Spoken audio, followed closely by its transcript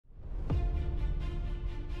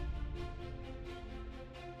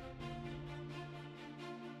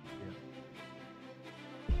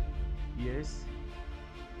Yes,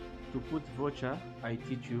 to put voucher, I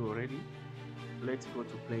teach you already. Let's go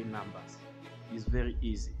to play numbers. It's very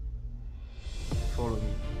easy. Follow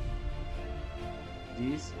me.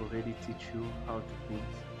 This already teach you how to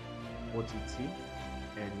put OTT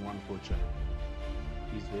and one voucher.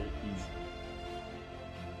 It's very easy.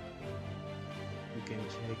 You can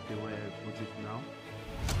check the way I put it now.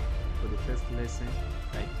 For the first lesson,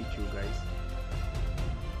 I teach you guys.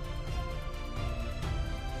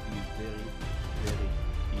 It's very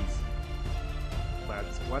easy. But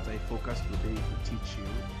what I focus today to teach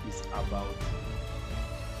you is about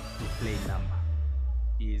to play number.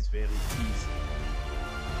 It is very easy.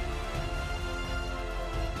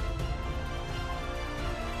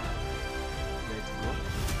 Let's go.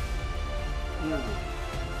 Here we go.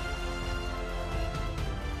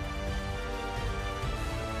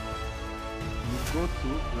 You go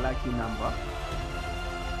to lucky number.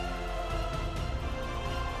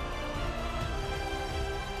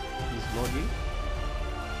 It's loading.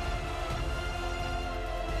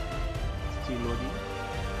 Still loading.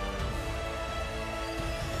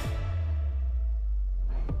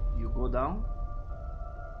 You go down.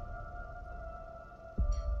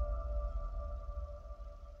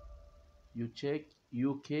 You check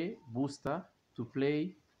UK booster to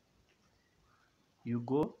play. You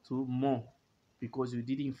go to more because you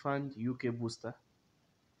didn't find UK booster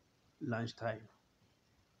lunchtime.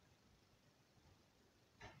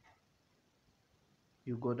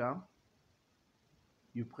 You go down,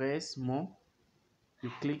 you press more,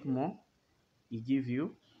 you click more, it give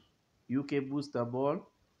you UK booster ball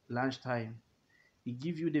lunchtime. It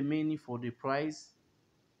give you the menu for the price.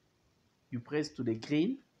 You press to the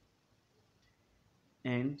green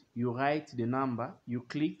and you write the number. You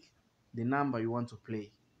click the number you want to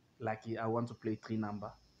play. Like I want to play 3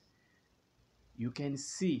 number. You can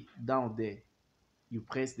see down there, you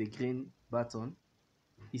press the green button,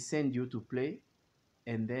 it send you to play,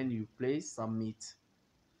 and then you play submit.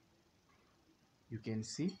 You can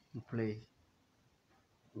see you play.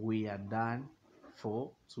 We are done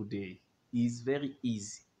for today. It's very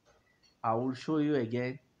easy. I will show you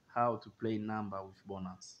again how to play number with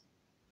bonus.